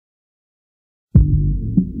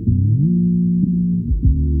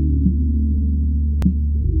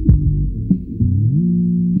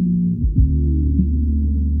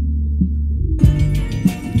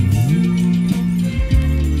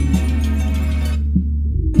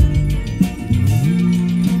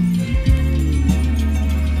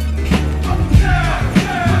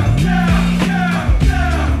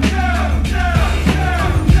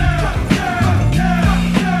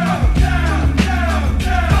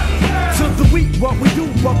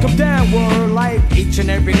Welcome down, world life. Each and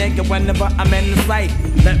every nigga whenever I'm in the sight.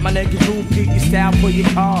 Let my nigga Drew peek your style, pull your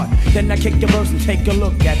card. Then I kick your verse and take a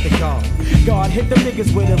look at the card. God, hit the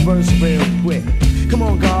niggas with a verse real quick. Come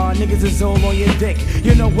on, God, niggas is all on your dick.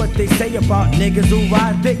 You know what they say about niggas who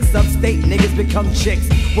ride dicks. Upstate niggas become chicks.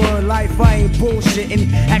 Word life, I ain't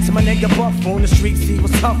bullshitting. Ask my nigga Buff on the streets, he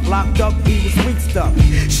was tough. Locked up, he was weak stuff.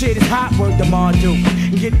 Shit is hot, word the Ma do.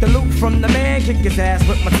 Get the loot from the man, kick his ass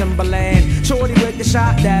with my Timberland. Shorty with the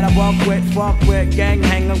shot that I walk with, fuck with. Gang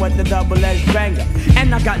hanger with the double-edged banger.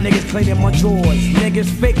 And I got niggas cleaning my drawers. Niggas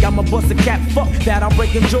fake, I'ma bust a cap, fuck that, I'm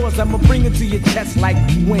breaking jaws. I'ma bring it to your chest like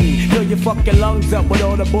wind. Fill your fucking lungs up with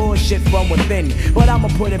all the bullshit from within. But I'ma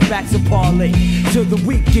put it back to parlay. To the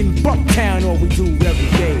weekend, Bucktown, all we do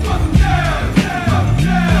every day.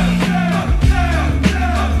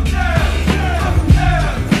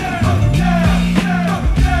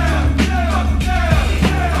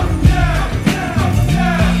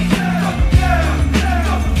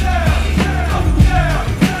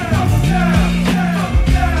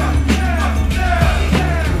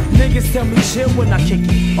 Niggas tell me chill when I kick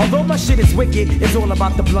it. Although my shit is wicked, it's all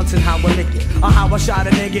about the blunts and how I lick it. Or how I shot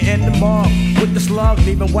a nigga in the mug with the slug,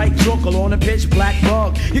 leaving white chalk on a pitch black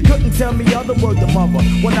rug. You couldn't tell me other word the mother.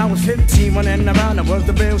 When I was 15, running around, I was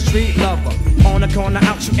the real street lover. On the corner,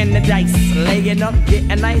 out shooting the dice, laying up, getting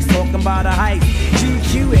nice, talking about a height.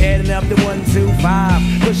 GQ heading up the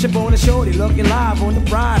 125. Push up on the shorty, looking live on the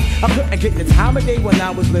ride. I couldn't get the time of day when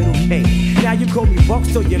I was little K. Now you call me Buck,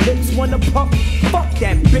 so your lips wanna pump. Fuck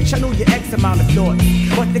that bitch, I know your X amount of thoughts.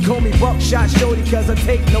 But they call me Buckshot Shorty cause I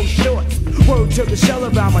take no shorts. Word to the shell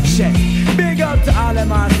around my chest. Big up to all of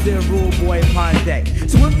my still rule boy Ponte.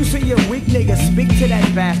 So if you see a weak nigga, speak to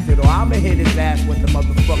that bastard, or I'ma hit his ass with the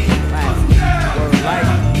motherfucking plastic. Word like,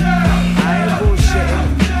 I ain't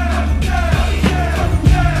bullshitting.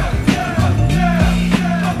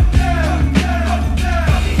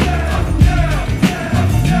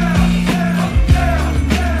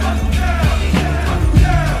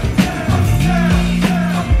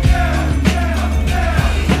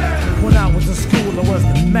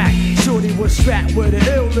 Shorty was strapped with an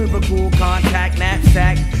ill lyrical contact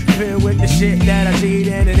knapsack filled with the shit that I cheat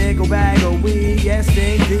in a nickel bag of weed, yes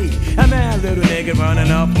indeed. A mad little nigga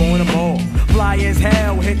running up on the mall. Fly as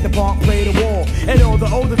hell, hit the park, play the wall. And all the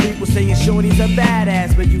older people saying Shorty's a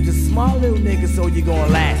badass, but you just small little nigga, so you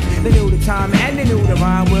gon' last. They knew the time and they knew the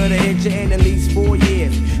rhyme would've hit you in at least 4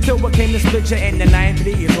 years. So I came to split you in the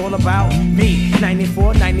 90s, it's all about me.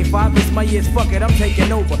 94, 95, this my years, fuck it, I'm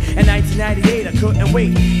taking over. In 1998, I couldn't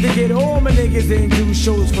wait to get all my niggas in, do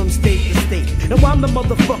shows from state to state. Now I'm the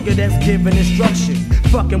motherfucker that's giving instructions.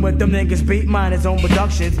 Fucking with them niggas, beat mine his own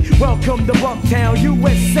productions. Welcome to Bucktown,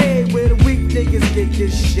 USA, where the weak niggas get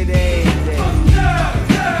this shit every day.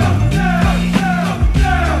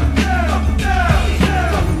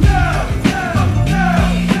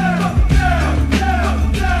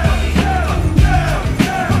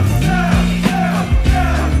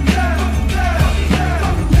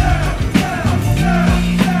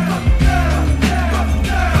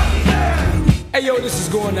 Hey yo, this is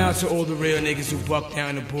going out to all the real niggas who buck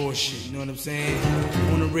down the bullshit, you know what I'm saying?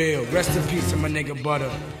 On the real, rest in peace to my nigga Butter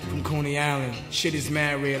from Coney Island. Shit is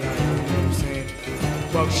mad real out here, you know what I'm saying?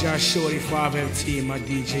 Buckshot Shorty, 5MT, my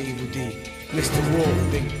DJ Evil D. Mr.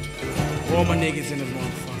 Wolf, big. All my niggas in the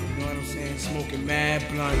motherfucker, you know what I'm saying? Smoking mad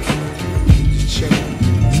blunt, just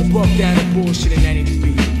chillin'. So buck down the bullshit and that needs to be